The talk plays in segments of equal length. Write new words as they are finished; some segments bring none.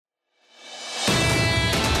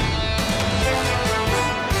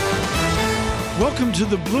Welcome to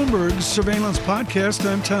the Bloomberg Surveillance Podcast.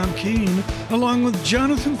 I'm Tom Keene, along with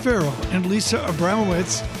Jonathan Farrell and Lisa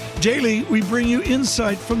Abramowitz. Daily, we bring you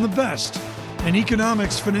insight from the best in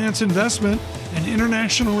economics, finance, investment, and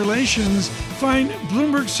international relations. Find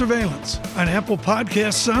Bloomberg Surveillance on Apple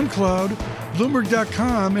Podcasts, SoundCloud,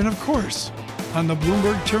 Bloomberg.com, and of course, on the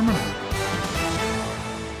Bloomberg Terminal.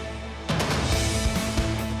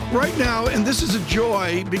 Right now, and this is a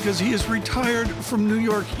joy because he is retired from New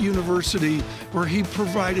York University, where he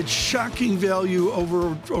provided shocking value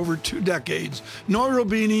over 2 decades. Noah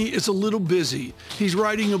Roubini is a little busy. He's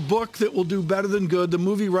writing a book that will do better than good. The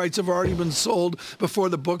movie rights have already been sold before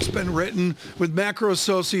the book's been written. With Macro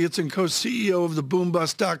Associates and co-CEO of the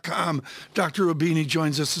Boombust.com, Dr. Roubini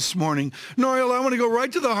joins us this morning. Noah, I want to go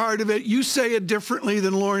right to the heart of it. You say it differently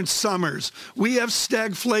than Lawrence Summers. We have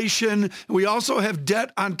stagflation. We also have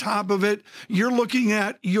debt on top of it. You're looking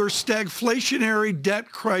at your stagflationary debt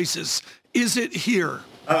crisis. Is it here?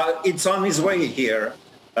 It's on its way here.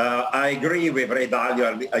 I agree with Ray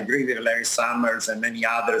Dalio. I agree with Larry Summers and many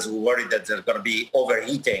others who worry that they're going to be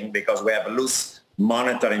overheating because we have a loose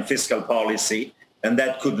monetary and fiscal policy, and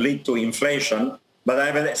that could lead to inflation. But I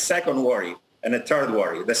have a second worry and a third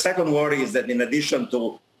worry. The second worry is that in addition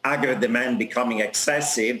to aggregate demand becoming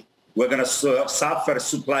excessive, we're going to suffer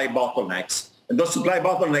supply bottlenecks. And those supply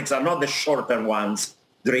bottlenecks are not the short-term ones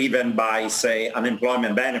driven by, say,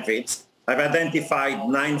 unemployment benefits. I've identified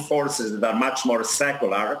 9 forces that are much more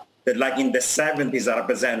secular, that like in the 70s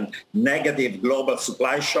represent negative global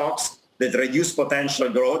supply shocks that reduce potential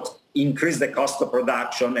growth, increase the cost of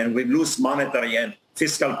production, and with loose monetary and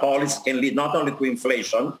fiscal policy can lead not only to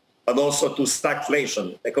inflation, but also to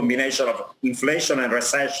stagflation, a combination of inflation and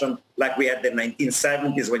recession like we had in the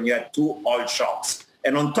 1970s when you had 2 oil shocks.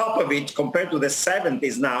 And on top of it, compared to the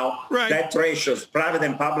 70s now, debt ratios, private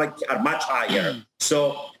and public, are much higher.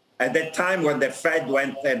 So at that time when the Fed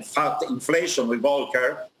went and fought inflation with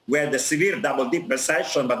Volcker, we had a severe double-dip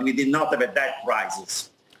recession, but we did not have a debt crisis.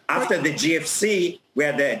 After the GFC, we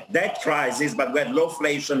had a debt crisis, but we had low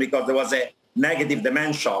inflation because there was a negative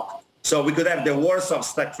demand shock. So we could have the worst of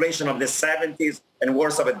stagflation of the 70s and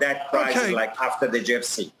worst of a debt crisis like after the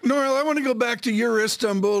GFC. Noel, I want to go back to your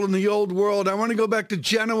Istanbul in the old world. I want to go back to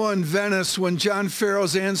Genoa and Venice when John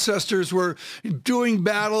Farrow's ancestors were doing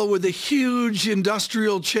battle with the huge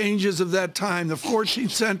industrial changes of that time, the 14th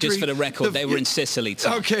century. Just for the record, they were in Sicily,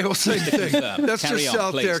 Tom. Okay, well, same thing. That's just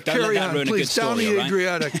south there. Carry on, please. Down the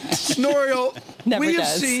Adriatic. Noel, we have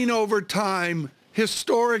seen over time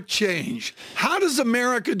historic change. How does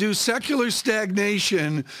America do secular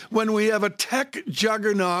stagnation when we have a tech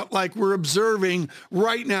juggernaut like we're observing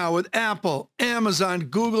right now with Apple, Amazon,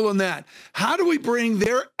 Google, and that? How do we bring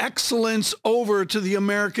their excellence over to the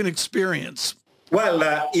American experience?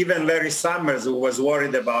 Well, even Larry Summers, who was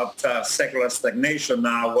worried about secular stagnation,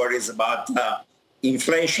 now worries about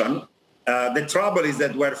inflation. The trouble is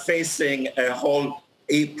that we're facing a whole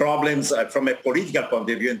problems from a political point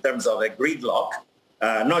of view in terms of a gridlock,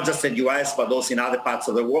 not just in the U.S., but also in other parts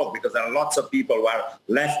of the world, because there are lots of people who are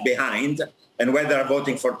left behind, and whether they're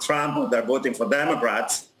voting for Trump or they're voting for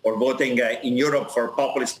Democrats or voting in Europe for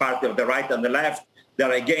populist party of the right and the left,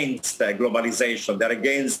 they're against globalization, they're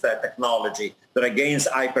against technology, they're against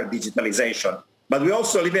hyper-digitalization. But we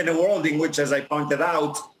also live in a world in which, as I pointed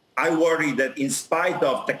out, I worry that in spite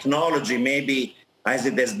of technology, maybe as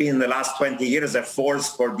it has been in the last 20 years, a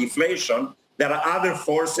force for deflation, there are other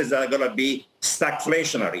forces that are going to be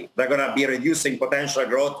stagflationary. They're going to be reducing potential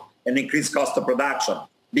growth and increased cost of production.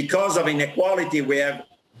 Because of inequality, we have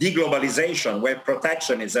deglobalization, we have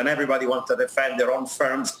protectionism, and everybody wants to defend their own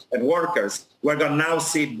firms and workers. We're going to now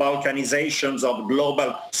see balkanizations of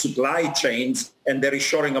global supply chains and the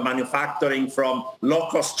reshoring of manufacturing from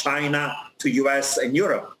low-cost China to U.S. and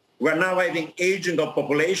Europe. We're now having aging of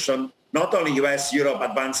population, not only U.S., Europe,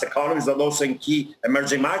 advanced economies, but also in key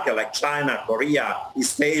emerging markets like China, Korea,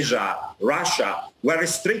 East Asia, Russia. We're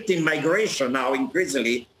restricting migration now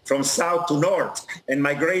increasingly from south to north. And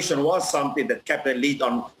migration was something that kept a lead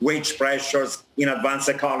on wage pressures in advanced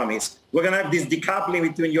economies. We're going to have this decoupling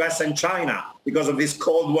between U.S. and China because of this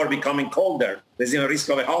Cold War becoming colder. There's a risk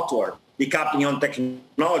of a hot war. Decoupling on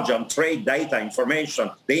technology, on trade, data,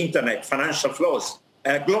 information, the internet, financial flows.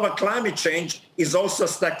 Global climate change is also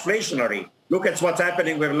stagflationary. Look at what's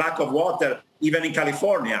happening with lack of water, even in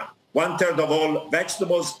California. 1/3 of all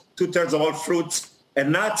vegetables, 2/3 of all fruits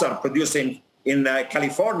and nuts are produced in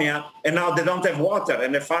California, and now they don't have water,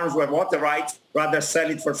 and the farmers who have water rights rather sell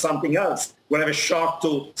it for something else. We'll have a shock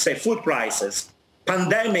to, say, food prices.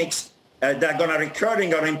 Pandemics that are going to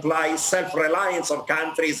recurring or imply self-reliance of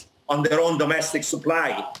countries on their own domestic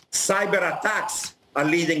supply. Cyber attacks are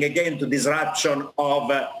leading again to disruption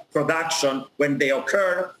of production when they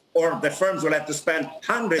occur, or the firms will have to spend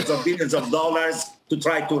hundreds of billions of dollars to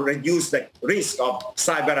try to reduce the risk of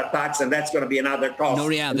cyber attacks, and that's going to be another cost.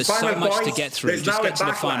 Nouriel, there's so much to get through. Just get to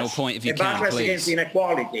the final point if you can, please. A backlash against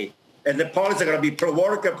inequality. And the policies are going to be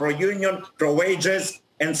pro-worker, pro-union, pro-wages,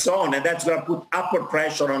 and so on. And that's going to put upward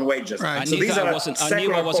pressure on wages. Right. So I knew I wasn't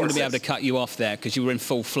going to be able to cut you off there because you were in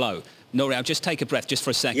full flow. Nouriel, just take a breath just for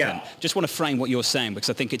a second. Yeah. Just want to frame what you're saying because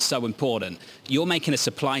I think it's so important. You're making a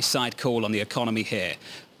supply-side call on the economy here.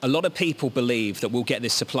 A lot of people believe that we'll get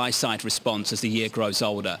this supply-side response as the year grows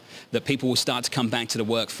older, that people will start to come back to the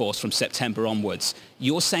workforce from September onwards.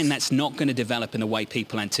 You're saying that's not going to develop in the way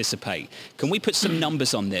people anticipate. Can we put some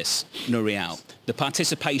numbers on this, Nouriel? The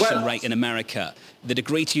participation rate in America, the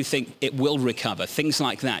degree to you think it will recover, things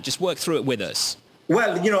like that. Just work through it with us.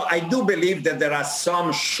 Well, I do believe that there are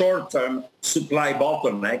some short-term supply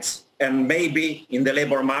bottlenecks, and maybe in the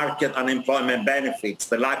labor market, unemployment benefits,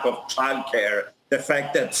 the lack of childcare, the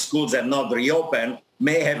fact that schools have not reopened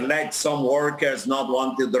may have led some workers not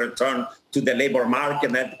wanting to return to the labor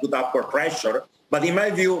market and put upward pressure. But in my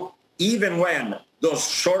view, even when those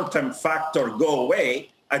short-term factors go away,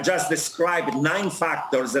 I just described 9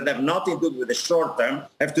 factors that have nothing to do with the short term,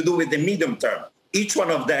 have to do with the medium term. Each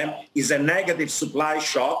one of them is a negative supply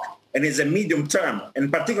shock and is a medium term. And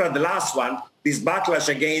in particular, the last one, this backlash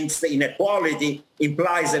against inequality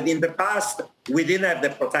implies that in the past, we didn't have the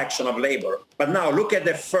protection of labor. But now look at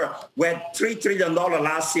we had $3 trillion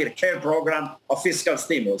last year care program of fiscal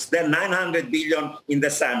stimulus, then $900 billion in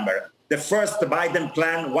December. The first Biden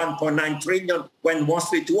plan, $1.9 trillion, went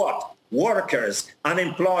mostly to what? Workers,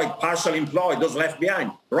 unemployed, partially employed, those left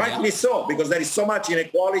behind. Rightly so, because there is so much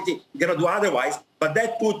inequality, you cannot do otherwise. But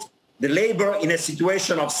that put the labor in a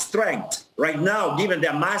situation of strength. Right now, given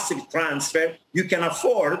the massive transfer, you can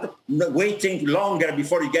afford waiting longer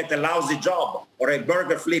before you get a lousy job or a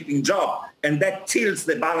burger flipping job. And that tilts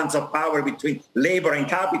the balance of power between labor and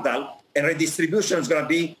capital. And redistribution is going to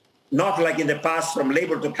be not like in the past from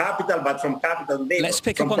labor to capital, but from capital to labor. Let's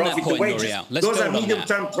pick up on that point, Nouriel. Those are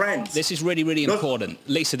medium-term trends. This is really, really important.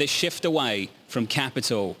 Lisa, this shift away from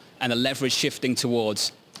capital and the leverage shifting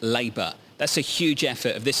towards labor, that's a huge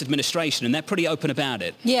effort of this administration, and they're pretty open about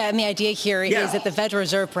it. Yeah, and the idea here is that the Federal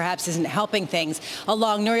Reserve perhaps isn't helping things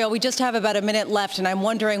along. Nouriel, we just have about a minute left, and I'm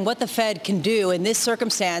wondering what the Fed can do in this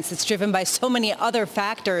circumstance that's driven by so many other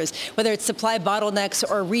factors, whether it's supply bottlenecks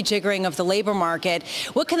or rejiggering of the labor market.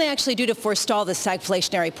 What can they actually do to forestall this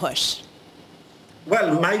stagflationary push?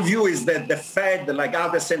 Well, my view is that the Fed, like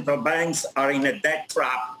other central banks, are in a debt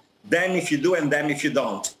trap. Then if you do and then if you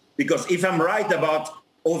don't. Because if I'm right about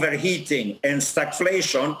overheating and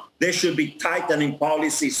stagflation, they should be tightening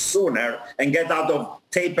policy sooner and get out of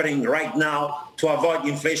tapering right now to avoid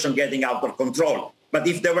inflation getting out of control. But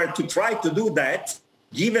if they were to try to do that,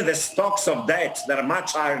 given the stocks of debt that are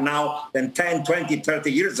much higher now than 10, 20,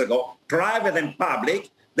 30 years ago, private and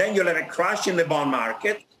public, then you'll have a crash in the bond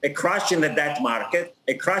market, a crash in the debt market,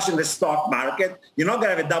 a crash in the stock market. You're not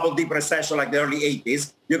going to have a double-dip recession like the early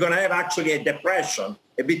 80s. You're going to have actually a depression.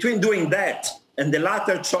 And between doing that and the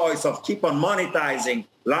latter choice of keep on monetizing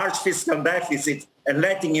large fiscal deficits and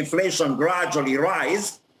letting inflation gradually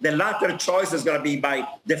rise, the latter choice is going to be by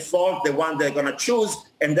default the one they're going to choose,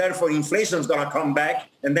 and therefore inflation is going to come back,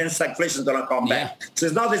 and then stagflation is going to come back. So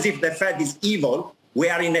it's not as if the Fed is evil. We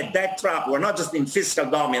are in a debt trap. We're not just in fiscal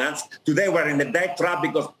dominance. Today we're in a debt trap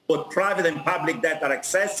because both private and public debt are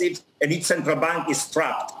excessive, and each central bank is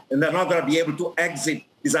trapped, and they're not going to be able to exit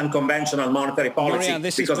this unconventional monetary policy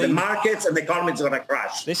because the markets and the economy is going to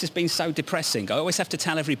crash. This has been so depressing. I always have to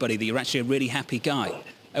tell everybody that you're actually a really happy guy.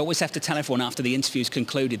 I always have to tell everyone after the interview's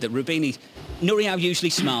concluded that Nouriel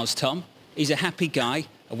usually smiles, Tom. He's a happy guy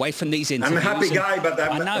away from these interviews. I'm a happy guy, but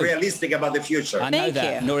I'm realistic about the future. I know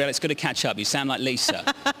that. Nouriel, it's good to catch up. You sound like Lisa.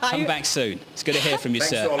 Come back soon. It's good to hear from you,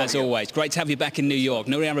 sir, as always. Great to have you back in New York.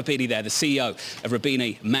 Nouriel Roubini there, the CEO of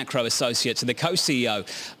Roubini Macro Associates and the co-CEO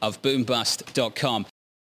of Boombust.com.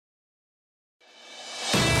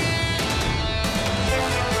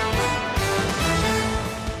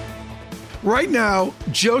 Right now,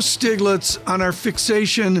 Joe Stiglitz on our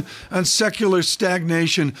fixation on secular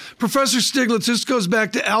stagnation. Professor Stiglitz, this goes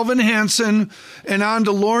back to Alvin Hansen and on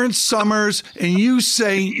to Lawrence Summers, and you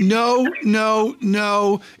say, no,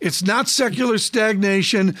 it's not secular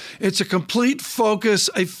stagnation. It's a complete focus,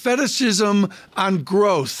 a fetishism on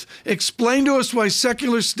growth. Explain to us why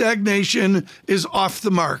secular stagnation is off the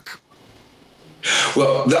mark.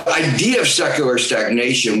 Well, the idea of secular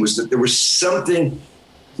stagnation was that there was something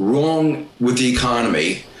wrong with the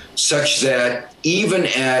economy, such that even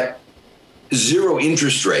at zero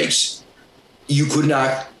interest rates, you could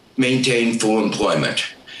not maintain full employment.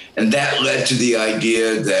 And that led to the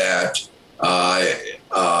idea that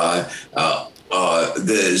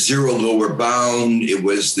the zero lower bound, it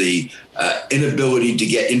was the inability to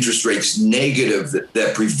get interest rates negative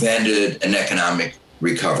that prevented an economic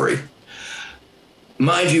recovery.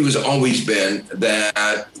 My view has always been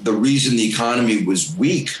that the reason the economy was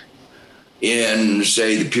weak in,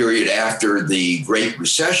 say, the period after the Great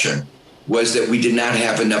Recession was that we did not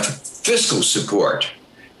have enough fiscal support.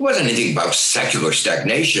 It wasn't anything about secular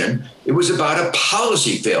stagnation. It was about a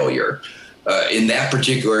policy failure. In that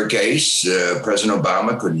particular case, President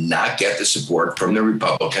Obama could not get the support from the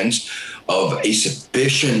Republicans of a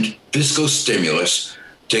sufficient fiscal stimulus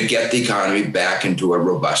to get the economy back into a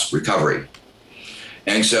robust recovery.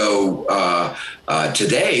 And so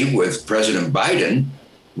today, with President Biden,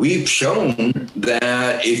 we've shown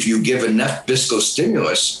that if you give enough fiscal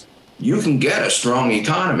stimulus, you can get a strong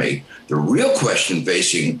economy. The real question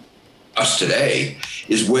facing us today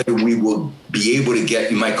is whether we will be able to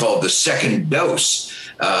get, you might call it the second dose,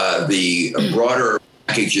 the broader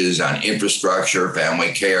packages on infrastructure,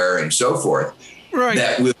 family care, and so forth, right,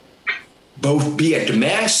 that will both be a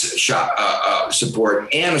demand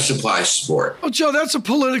support and a supply support. Well, Joe, that's a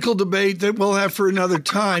political debate that we'll have for another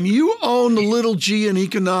time. You own the little G in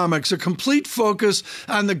economics, a complete focus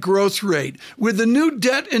on the growth rate. With the new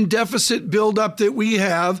debt and deficit buildup that we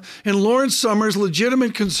have, and Lawrence Summers'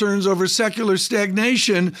 legitimate concerns over secular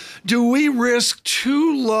stagnation, do we risk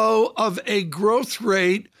too low of a growth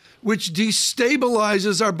rate which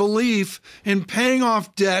destabilizes our belief in paying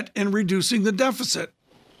off debt and reducing the deficit?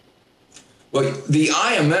 Well, the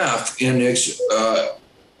IMF, in its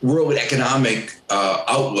World Economic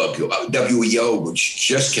Outlook, WEO, which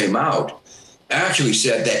just came out, actually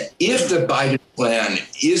said that if the Biden plan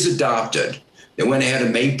is adopted, they went ahead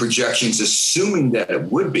and made projections assuming that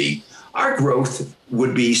it would be, our growth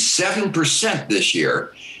would be 7% this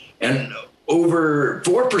year and over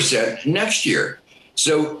 4% next year.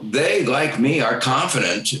 So they, like me, are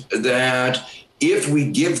confident that if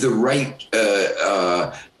we give the right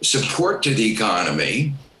support to the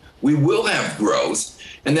economy, we will have growth,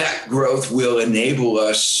 and that growth will enable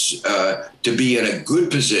us to be in a good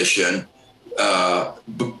position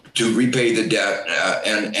to repay the debt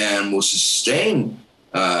and will sustain,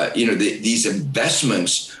 these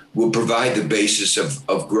investments will provide the basis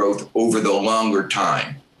of growth over the longer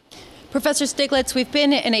time. Professor Stiglitz, we've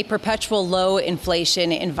been in a perpetual low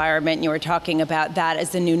inflation environment. You were talking about that as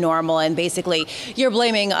the new normal, and basically you're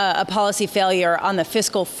blaming a policy failure on the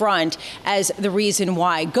fiscal front as the reason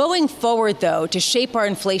why. Going forward, though, to shape our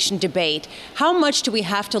inflation debate, how much do we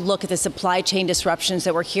have to look at the supply chain disruptions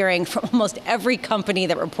that we're hearing from almost every company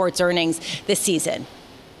that reports earnings this season?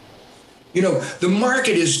 You know, the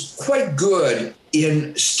market is quite good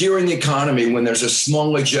in steering the economy when there's a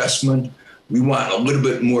small adjustment. We want a little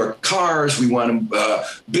bit more cars. We want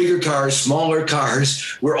bigger cars, smaller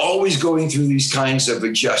cars. We're always going through these kinds of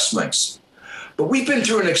adjustments. But we've been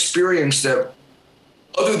through an experience that,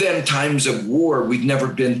 other than times of war, we've never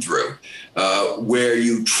been through, where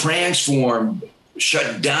you transform,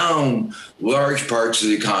 shut down large parts of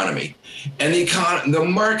the economy. And the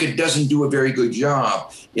market doesn't do a very good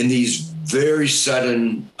job in these very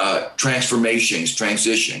sudden transitions.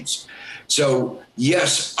 So,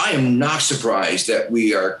 yes, I am not surprised that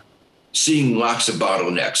we are seeing lots of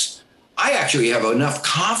bottlenecks. I actually have enough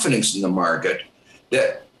confidence in the market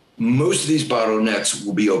that most of these bottlenecks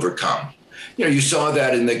will be overcome. You know, you saw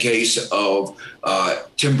that in the case of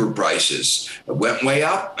timber prices. It went way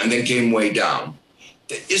up and then came way down.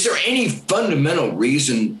 Is there any fundamental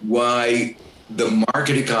reason why the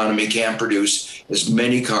market economy can't produce as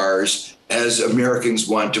many cars as Americans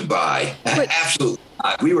want to buy? Absolutely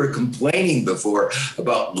not. We were complaining before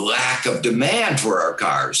about lack of demand for our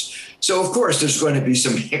cars. So, of course, there's going to be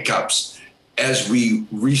some hiccups as we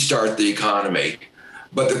restart the economy.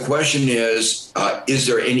 But the question is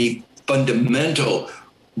there any fundamental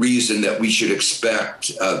reason that we should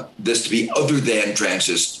expect this to be other than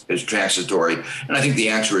transitory? And I think the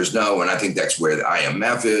answer is no. And I think that's where the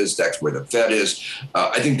IMF is. That's where the Fed is.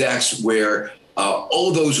 I think that's where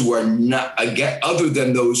all those who are not, again, other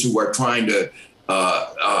than those who are trying to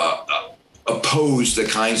oppose the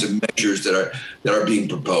kinds of measures that are being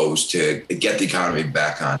proposed to get the economy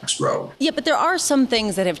back on its road. Yeah, but there are some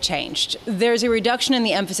things that have changed. There's a reduction in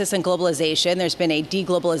the emphasis on globalization. There's been a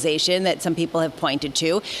deglobalization that some people have pointed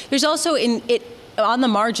to. There's also on the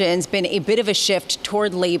margins, been a bit of a shift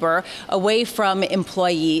toward labor, away from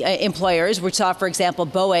employers. We saw, for example,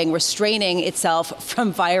 Boeing restraining itself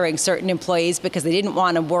from firing certain employees because they didn't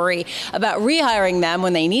want to worry about rehiring them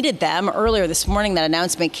when they needed them. Earlier this morning, that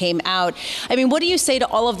announcement came out. I mean, what do you say to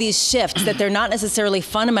all of these shifts, that they're not necessarily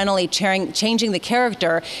fundamentally changing the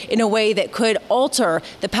character in a way that could alter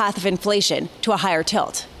the path of inflation to a higher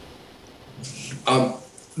tilt?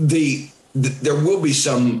 There will be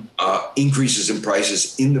some increases in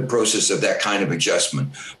prices in the process of that kind of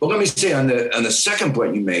adjustment. But let me say on the second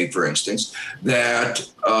point you made, for instance, that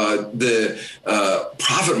the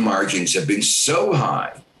profit margins have been so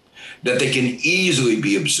high that they can easily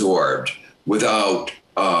be absorbed without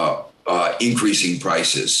increasing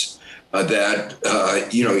prices.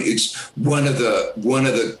 It's one of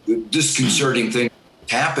the disconcerting things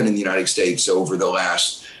that happened in the United States over the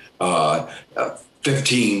last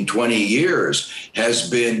 15, 20 years has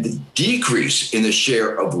been the decrease in the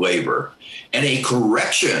share of labor, and a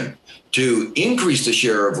correction to increase the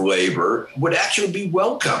share of labor would actually be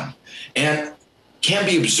welcome and can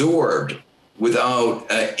be absorbed without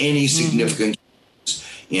any significant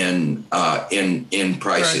in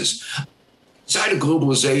prices. Right. Side of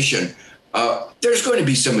globalization, there's going to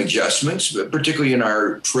be some adjustments, particularly in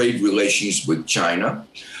our trade relations with China.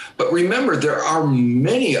 But remember, there are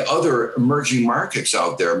many other emerging markets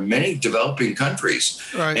out there, many developing countries.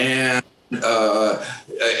 Right. And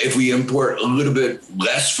if we import a little bit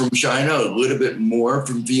less from China, a little bit more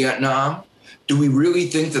from Vietnam, do we really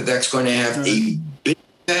think that that's going to have a big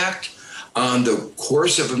impact on the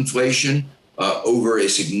course of inflation over a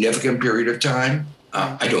significant period of time?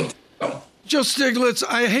 I don't think so. Joe Stiglitz,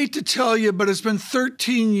 I hate to tell you, but it's been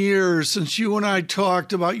 13 years since you and I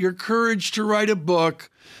talked about your courage to write a book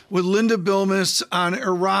with Linda Bilmes on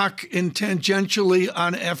Iraq and tangentially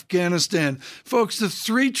on Afghanistan. Folks, the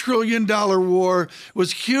 $3 trillion war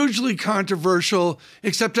was hugely controversial,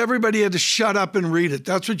 except everybody had to shut up and read it.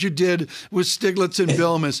 That's what you did with Stiglitz and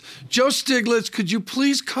Bilmes. Joe Stiglitz, could you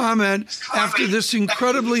please comment after this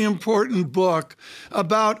incredibly important book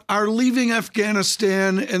about our leaving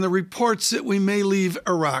Afghanistan and the reports that we may leave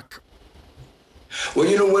Iraq?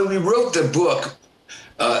 Well, when we wrote the book,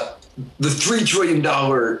 the $3 trillion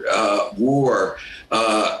war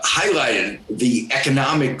highlighted the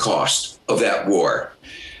economic cost of that war.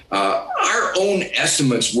 Our own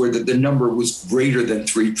estimates were that the number was greater than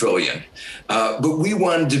 $3 trillion, but we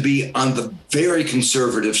wanted to be on the very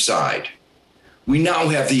conservative side. We now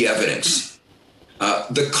have the evidence.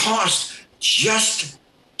 The cost just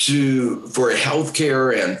for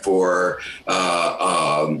healthcare and for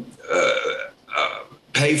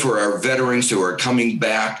pay for our veterans who are coming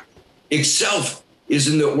back itself is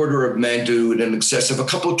in the order of magnitude in excess of a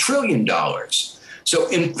couple $1 trillion. So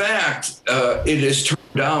in fact, it has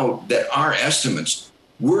turned out that our estimates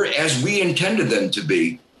were, as we intended them to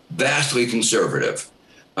be, vastly conservative.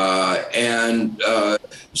 So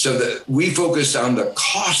that we focused on the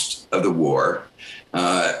cost of the war.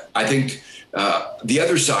 I think the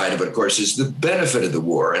other side of it, of course, is the benefit of the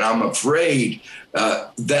war. And I'm afraid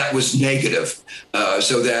that was negative.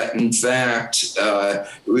 So that, in fact,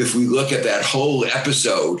 if we look at that whole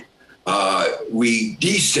episode, we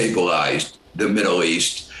destabilized the Middle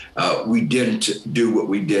East. We didn't do what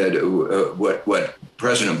we did, what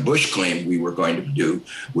President Bush claimed we were going to do,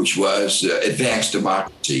 which was advance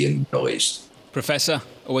democracy in the Middle East. Professor,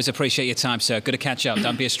 always appreciate your time, sir. Good to catch up.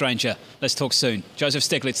 Don't be a stranger. Let's talk soon. Joseph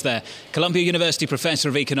Stiglitz there, Columbia University professor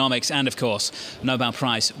of economics and, of course, Nobel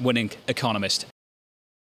Prize winning economist.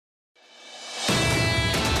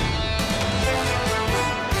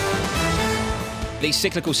 The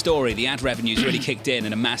cyclical story, the ad revenues really kicked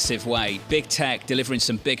in a massive way. Big tech delivering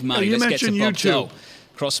some big money. Let's get to Bob Dole,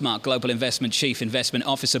 Crossmark Global Investment Chief Investment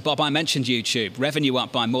Officer. Bob, I mentioned YouTube. Revenue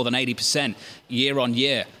up by more than 80% year on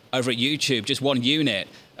year over at YouTube, just one unit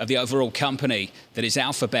of the overall company that is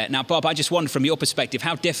Alphabet. Now, Bob, I just wonder from your perspective,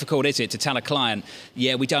 how difficult is it to tell a client,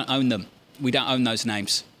 yeah, we don't own them. We don't own those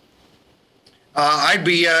names. I'd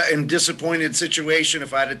be in a disappointed situation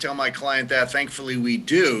if I had to tell my client that. Thankfully, we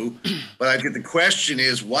do. But I think the question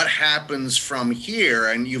is, what happens from here?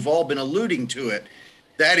 And you've all been alluding to it.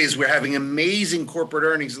 That is, we're having amazing corporate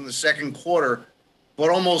earnings in the second quarter, but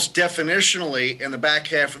almost definitionally in the back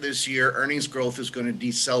half of this year, earnings growth is going to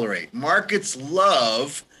decelerate. Markets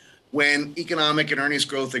love when economic and earnings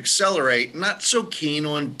growth accelerate, not so keen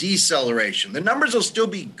on deceleration. The numbers will still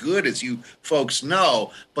be good, as you folks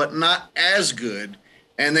know, but not as good.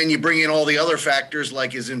 And then you bring in all the other factors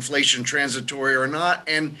like is inflation transitory or not.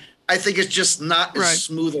 And I think it's just not as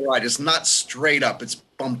smooth a ride. It's not straight up. It's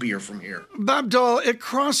bumpier from here. Bob Dahl, at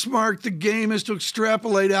Crossmark, the game is to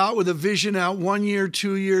extrapolate out with a vision out 1 year,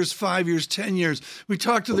 2 years, 5 years, 10 years. We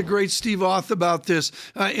talked to the great Steve Auth about this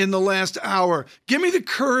in the last hour. Give me the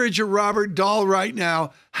courage of Robert Dahl right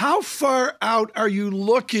now. How far out are you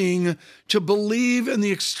looking to believe in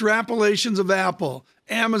the extrapolations of Apple,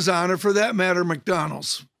 Amazon, or for that matter,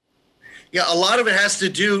 McDonald's? Yeah, a lot of it has to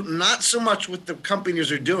do not so much with the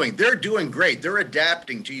companies are doing. They're doing great. They're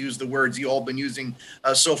adapting, to use the words you all been using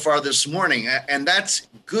so far this morning, and that's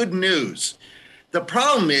good news. The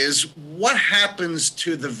problem is what happens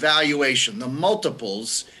to the valuation, the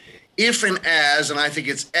multiples, if and I think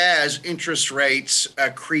it's as interest rates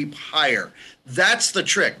creep higher. That's the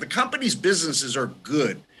trick. The company's businesses are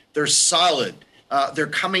good. They're solid. They're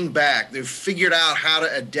coming back. They've figured out how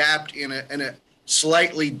to adapt in a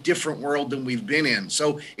slightly different world than we've been in.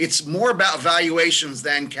 So it's more about valuations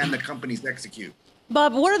than can the companies execute.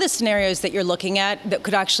 Bob, what are the scenarios that you're looking at that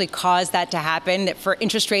could actually cause that to happen, that for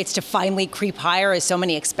interest rates to finally creep higher as so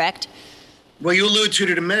many expect? Well, you alluded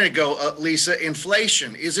to it a minute ago, Lisa.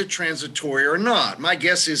 Inflation, is it transitory or not? My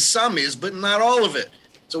guess is some is, but not all of it.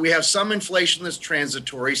 So we have some inflation that's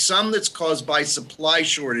transitory, some that's caused by supply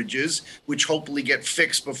shortages, which hopefully get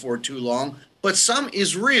fixed before too long, but some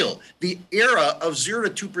is real. The era of 0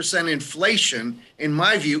 to 2% inflation, in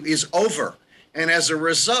my view, is over. And as a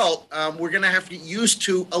result, we're going to have to get used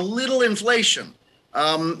to a little inflation,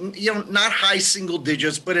 not high single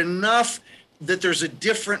digits, but enough that there's a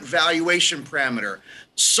different valuation parameter.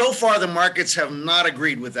 So far, the markets have not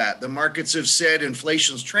agreed with that. The markets have said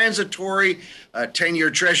inflation's transitory,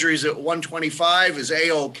 10-year treasuries at 125 is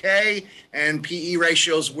A-OK, and PE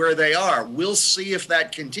ratios where they are. We'll see if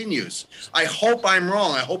that continues. I hope I'm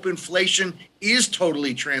wrong. I hope inflation is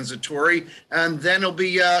totally transitory, and then it'll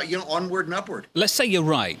be onward and upward. Let's say you're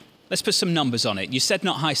right. Let's put some numbers on it. You said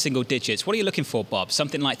not high single digits. What are you looking for, Bob?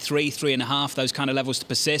 Something like 3, 3.5, those kind of levels to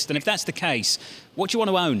persist? And if that's the case, what do you want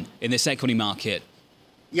to own in this equity market?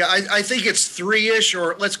 Yeah, I think it's 3-ish,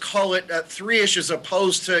 or let's call it 3-ish as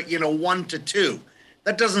opposed to, 1 to 2.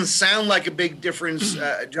 That doesn't sound like a big difference,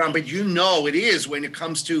 John, but it is when it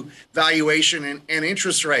comes to valuation and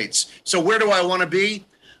interest rates. So where do I want to be?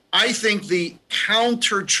 I think the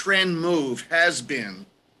counter trend move has been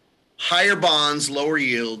higher bonds, lower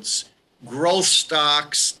yields, growth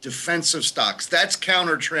stocks, defensive stocks. That's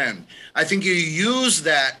counter trend. I think you use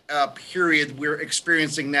that period we're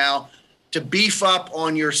experiencing now to beef up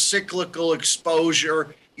on your cyclical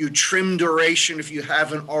exposure. You trim duration if you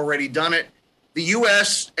haven't already done it. The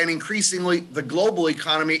U.S. and increasingly the global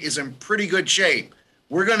economy is in pretty good shape.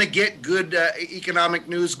 We're going to get good economic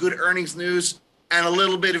news, good earnings news, and a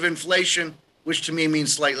little bit of inflation, which to me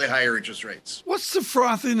means slightly higher interest rates. What's the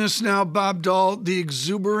frothiness now, Bob Dahl, the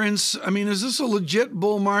exuberance? I mean, is this a legit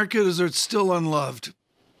bull market, or is it still unloved?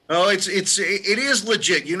 Oh, it is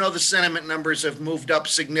legit. The sentiment numbers have moved up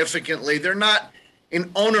significantly. They're not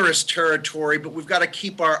in onerous territory, but we've got to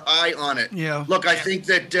keep our eye on it. Yeah. Look, I think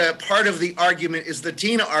that part of the argument is the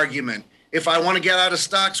Tina argument. If I want to get out of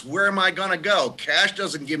stocks, where am I going to go? Cash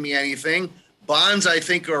doesn't give me anything. Bonds, I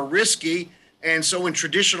think, are risky. And so in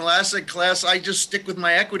traditional asset class, I just stick with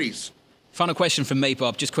my equities. Final question from me,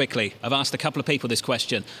 Bob, just quickly. I've asked a couple of people this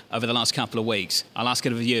question over the last couple of weeks. I'll ask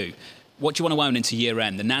it of you. What do you want to own into year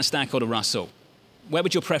end, the NASDAQ or the Russell? Where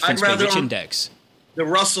would your preference be? Which index? The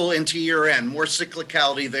Russell into year end, more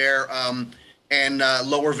cyclicality there, and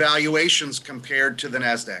lower valuations compared to the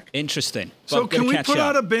NASDAQ. Interesting. Bob, so can we put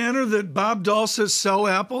out a banner that Bob Dahl says sell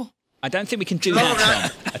Apple? I don't think we can do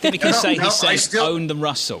that, Tom. I think we can say he says own the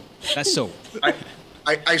Russell. That's all.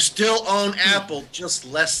 I still own Apple, just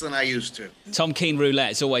less than I used to. Tom Keane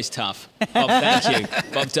roulette is always tough. Bob, thank you.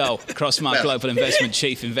 Bob Dahl, Crossmark Global Investment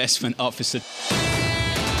Chief Investment Officer.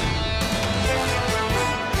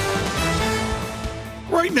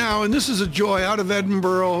 Right now, and this is a joy, out of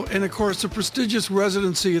Edinburgh, and of course, a prestigious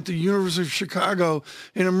residency at the University of Chicago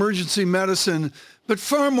in emergency medicine. But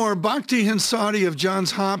far more, Bhakti Hansadi of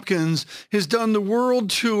Johns Hopkins has done the world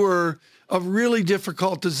tour of really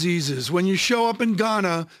difficult diseases. When you show up in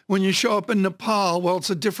Ghana, when you show up in Nepal, well, it's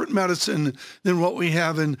a different medicine than what we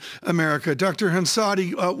have in America. Dr.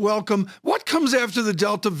 Hansadi, welcome. What comes after the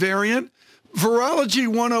Delta variant? Virology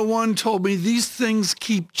 101 told me these things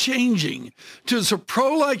keep changing. Does a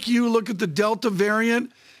pro like you look at the Delta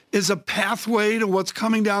variant as a pathway to what's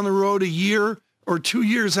coming down the road a year or 2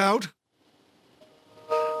 years out?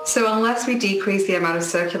 So unless we decrease the amount of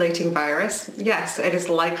circulating virus, yes, it is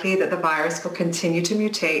likely that the virus will continue to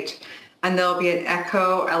mutate, and there'll be an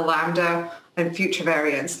echo, a lambda, and future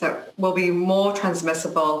variants that will be more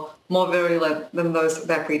transmissible, more virulent than those of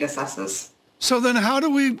their predecessors. So then how do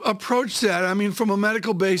we approach that? I mean, from a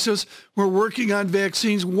medical basis, we're working on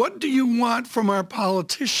vaccines. What do you want from our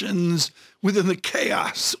politicians within the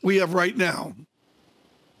chaos we have right now?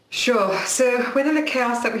 Sure. So within the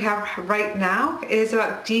chaos that we have right now, it is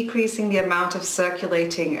about decreasing the amount of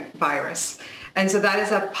circulating virus. And so that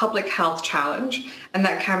is a public health challenge, and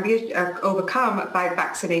that can be overcome by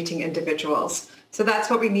vaccinating individuals. So that's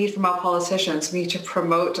what we need from our politicians. We need to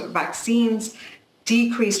promote vaccines,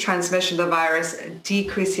 decrease transmission of the virus,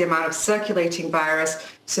 decrease the amount of circulating virus,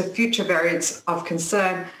 so future variants of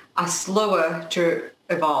concern are slower to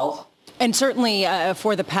evolve. And certainly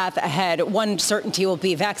for the path ahead, one certainty will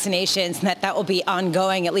be vaccinations, and that will be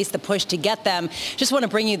ongoing, at least the push to get them. Just want to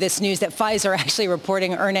bring you this news that Pfizer actually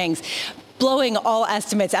reporting earnings blowing all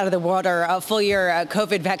estimates out of the water. Full-year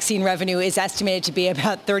COVID vaccine revenue is estimated to be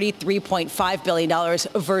about $33.5 billion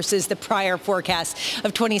versus the prior forecast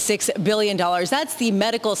of $26 billion. That's the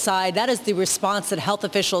medical side. That is the response that health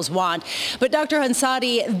officials want. But Dr.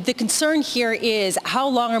 Ansari, the concern here is how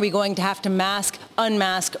long are we going to have to mask,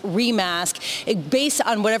 unmask, remask based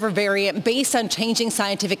on whatever variant, based on changing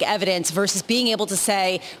scientific evidence versus being able to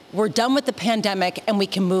say we're done with the pandemic and we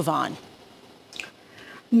can move on?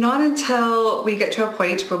 Not until we get to a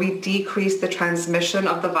point where we decrease the transmission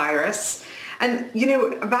of the virus. And,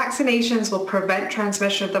 vaccinations will prevent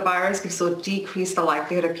transmission of the virus because they'll decrease the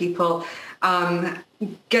likelihood of people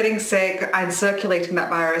getting sick and circulating that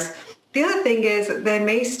virus. The other thing is there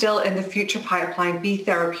may still in the future pipeline be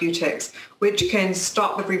therapeutics which can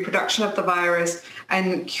stop the reproduction of the virus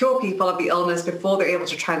and cure people of the illness before they're able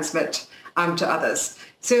to transmit to others.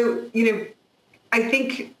 So, I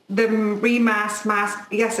think the mask,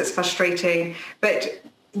 yes, it's frustrating, but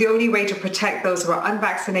the only way to protect those who are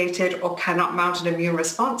unvaccinated or cannot mount an immune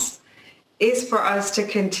response is for us to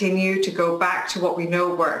continue to go back to what we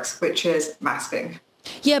know works, which is masking.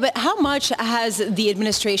 Yeah, but how much has the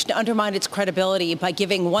administration undermined its credibility by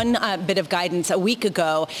giving one bit of guidance a week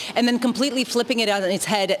ago and then completely flipping it on its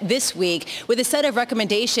head this week with a set of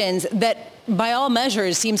recommendations that, by all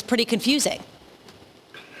measures, seems pretty confusing?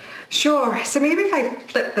 Sure. So maybe if I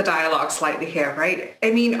flip the dialogue slightly here, right?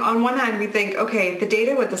 I mean, on one hand, we think, okay, if the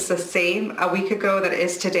data was the same a week ago that it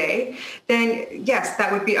is today, then yes,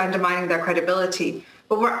 that would be undermining their credibility.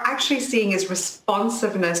 What we're actually seeing is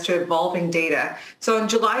responsiveness to evolving data. So on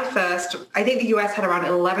July 1st, I think the US had around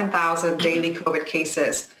 11,000 daily COVID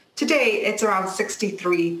cases. Today, it's around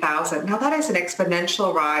 63,000. Now, that is an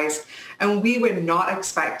exponential rise, and we were not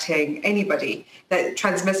expecting anybody that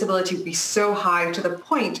transmissibility would be so high to the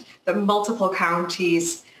point that multiple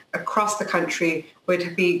counties across the country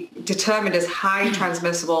would be determined as high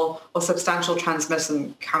transmissible or substantial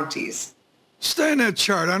transmission counties. Stay on that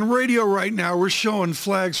chart. On radio right now, we're showing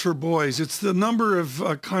flags for boys. It's the number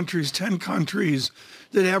of countries, 10 countries,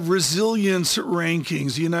 that have resilience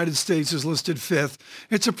rankings. The United States is listed 5th.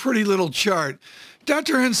 It's a pretty little chart.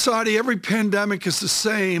 Dr. Ansari, every pandemic is the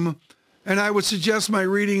same, and I would suggest my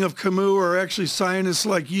reading of Camus, or actually scientists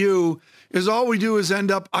like you, is all we do is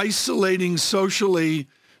end up isolating socially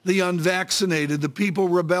the unvaccinated, the people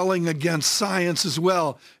rebelling against science as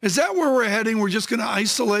well. Is that where we're heading? We're just going to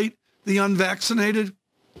isolate the unvaccinated?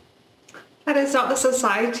 That is not the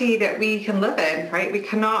society that we can live in, right? We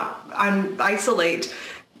cannot isolate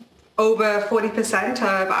over 40%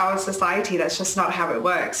 of our society. That's just not how it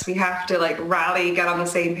works. We have to rally, get on the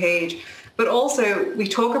same page. But also, we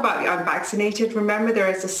talk about the unvaccinated. Remember, there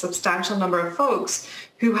is a substantial number of folks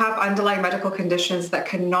who have underlying medical conditions that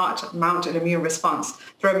cannot mount an immune response.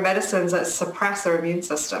 There are medicines that suppress their immune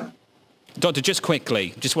system. Doctor, just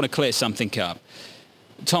quickly, just want to clear something up.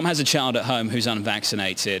 Tom has a child at home who's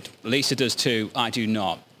unvaccinated. Lisa does too. I do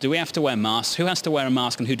not. Do we have to wear masks? Who has to wear a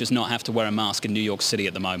mask and who does not have to wear a mask in New York City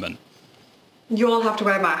at the moment? You all have to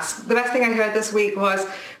wear masks. The best thing I heard this week was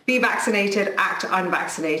be vaccinated, act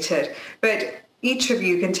unvaccinated. But each of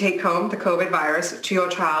you can take home the COVID virus to your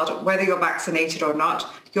child, whether you're vaccinated or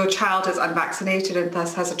not. Your child is unvaccinated and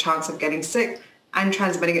thus has a chance of getting sick and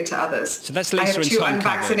transmitting it to others. So that's Lisa I have and 2 Tom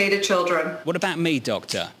unvaccinated covered. children. What about me,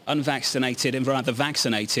 doctor? Unvaccinated and rather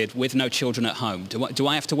vaccinated with no children at home. Do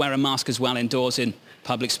I have to wear a mask as well indoors in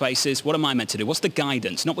public spaces? What am I meant to do? What's the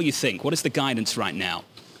guidance? Not what you think. What is the guidance right now?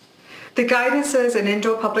 The guidance is in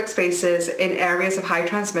indoor public spaces in areas of high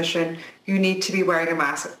transmission, you need to be wearing a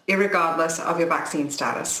mask, irregardless of your vaccine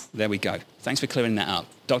status. There we go. Thanks for clearing that up.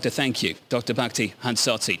 Doctor, thank you. Dr. Bhakti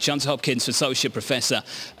Hansotti, Johns Hopkins Associate Professor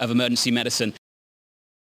of Emergency Medicine.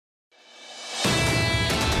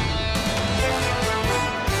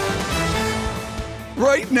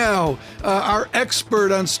 Right now, our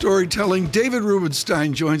expert on storytelling, David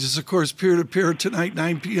Rubenstein, joins us, of course, peer-to-peer tonight,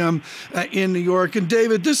 9 p.m. In New York. And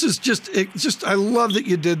David, this is just, I love that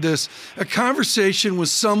you did this. A conversation with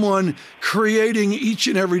someone creating each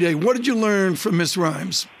and every day. What did you learn from Miss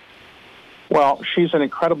Rhimes? Well, she's an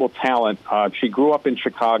incredible talent. She grew up in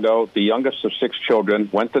Chicago, the youngest of 6 children,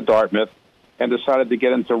 went to Dartmouth, and decided to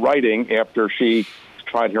get into writing after she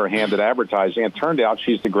tried her hand at advertising. It turned out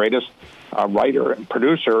she's the greatest writer and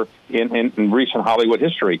producer in recent Hollywood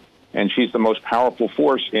history. And she's the most powerful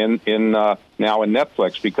force now in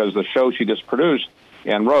Netflix, because the show she just produced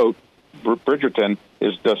and wrote, Bridgerton,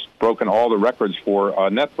 is just broken all the records for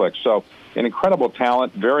Netflix. So an incredible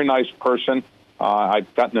talent, very nice person.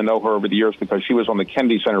 I've gotten to know her over the years because she was on the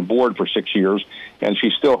Kennedy Center board for 6 years, and she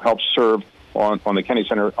still helps serve on the Kennedy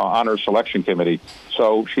Center Honor Selection Committee.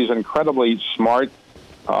 So she's an incredibly smart,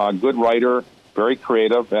 good writer, very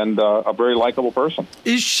creative, and a very likable person.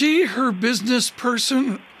 Is she her business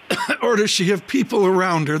person, or does she have people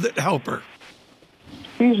around her that help her?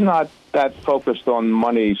 She's not that focused on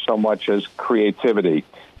money so much as creativity.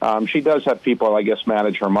 She does have people, I guess,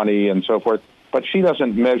 manage her money and so forth, but she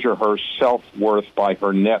doesn't measure her self-worth by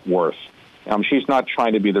her net worth. She's not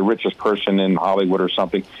trying to be the richest person in Hollywood or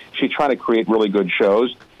something. She's trying to create really good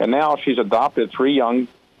shows, and now she's adopted 3 young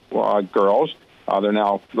girls. They're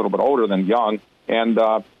now a little bit older than young,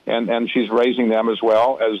 and she's raising them as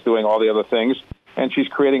well as doing all the other things, and she's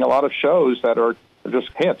creating a lot of shows that are just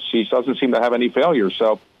hits. She doesn't seem to have any failures,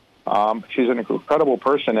 so she's an incredible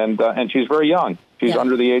person, and she's very young. She's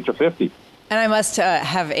under the age of 50. And I must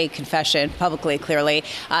have a confession publicly, clearly.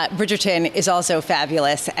 Bridgerton is also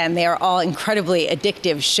fabulous, and they are all incredibly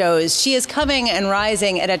addictive shows. She is coming and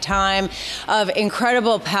rising at a time of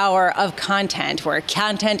incredible power of content, where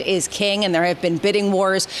content is king, and there have been bidding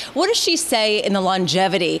wars. What does she say in the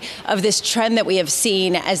longevity of this trend that we have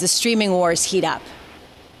seen as the streaming wars heat up?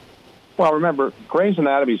 Well, remember, Grey's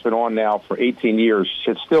Anatomy's been on now for 18 years.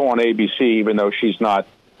 It's still on ABC, even though she's not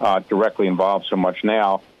directly involved so much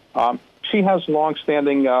now. She has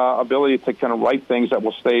long-standing ability to kind of write things that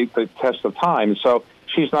will stay the test of time. So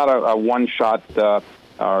she's not a one-shot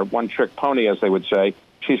or one-trick pony, as they would say.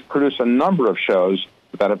 She's produced a number of shows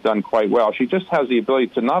that have done quite well. She just has the ability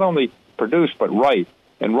to not only produce but write.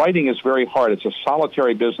 And writing is very hard. It's a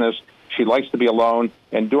solitary business. She likes to be alone.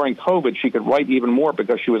 And during COVID, she could write even more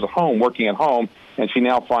because she was at home, working at home. And she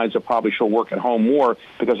now finds that probably she'll work at home more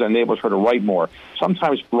because it enables her to write more.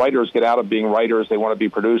 Sometimes writers get out of being writers. They want to be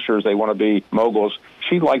producers. They want to be moguls.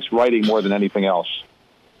 She likes writing more than anything else.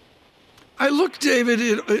 I look,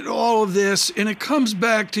 David, at all of this, and it comes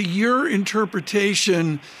back to your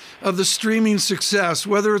interpretation of the streaming success,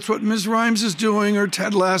 whether it's what Ms. Rhimes is doing or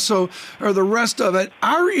Ted Lasso or the rest of it.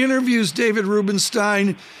 Our interviews, David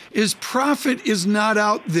Rubenstein, is profit is not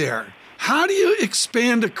out there. How do you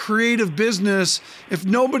expand a creative business if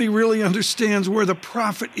nobody really understands where the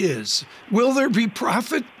profit is? Will there be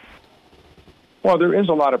profit? Well, there is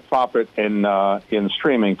a lot of profit in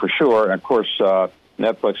streaming, for sure. Of course,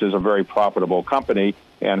 Netflix is a very profitable company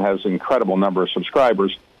and has an incredible number of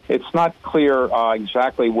subscribers. It's not clear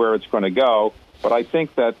exactly where it's going to go, but I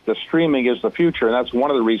think that the streaming is the future, and that's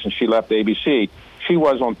one of the reasons she left ABC. She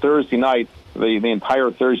was on Thursday night, the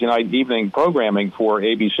entire Thursday night evening programming for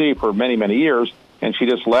ABC for many, many years, and she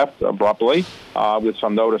just left abruptly with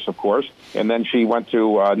some notice, of course, and then she went to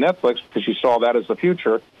Netflix because she saw that as the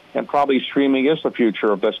future, and probably streaming is the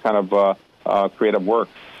future of this kind of creative work.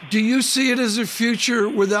 Do you see it as a future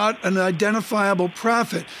without an identifiable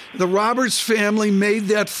profit? The Roberts family made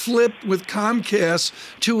that flip with Comcast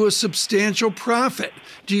to a substantial profit.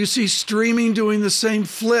 Do you see streaming doing the same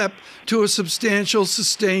flip to a substantial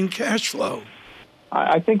sustained cash flow?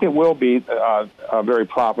 I think it will be very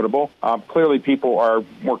profitable. Clearly, people are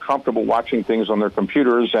more comfortable watching things on their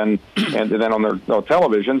computers and then on their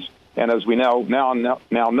televisions. And as we now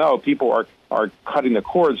know, people are cutting the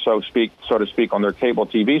cord, so to speak, on their cable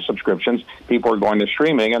TV subscriptions. People are going to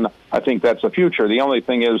streaming, and I think that's the future. The only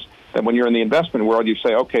thing is that when you're in the investment world, you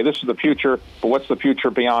say, okay, this is the future, but what's the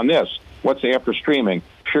future beyond this? What's after streaming?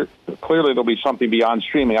 Sure, clearly there'll be something beyond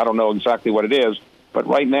streaming. I don't know exactly what it is, but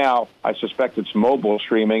right now I suspect it's mobile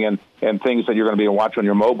streaming and things that you're going to be able to watch on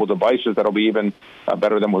your mobile devices that'll be even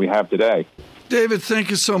better than what we have today. David, thank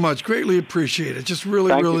you so much. Greatly appreciate it. Just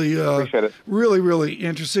really appreciate it. Really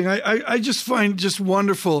interesting. I just find just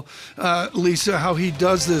wonderful, Lisa, how he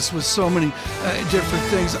does this with so many different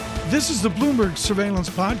things. This is the Bloomberg Surveillance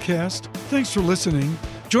Podcast. Thanks for listening.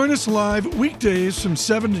 Join us live weekdays from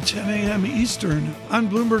 7 to 10 a.m. Eastern on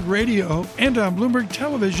Bloomberg Radio and on Bloomberg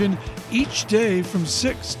Television each day from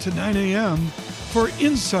 6 to 9 a.m. for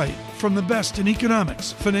insight from the best in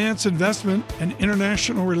economics, finance, investment, and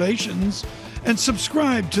international relations. And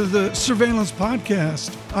subscribe to the Surveillance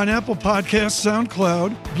Podcast on Apple Podcasts,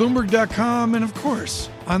 SoundCloud, Bloomberg.com, and of course,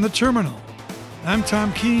 on the terminal. I'm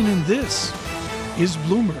Tom Keene, and this is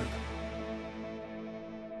Bloomberg.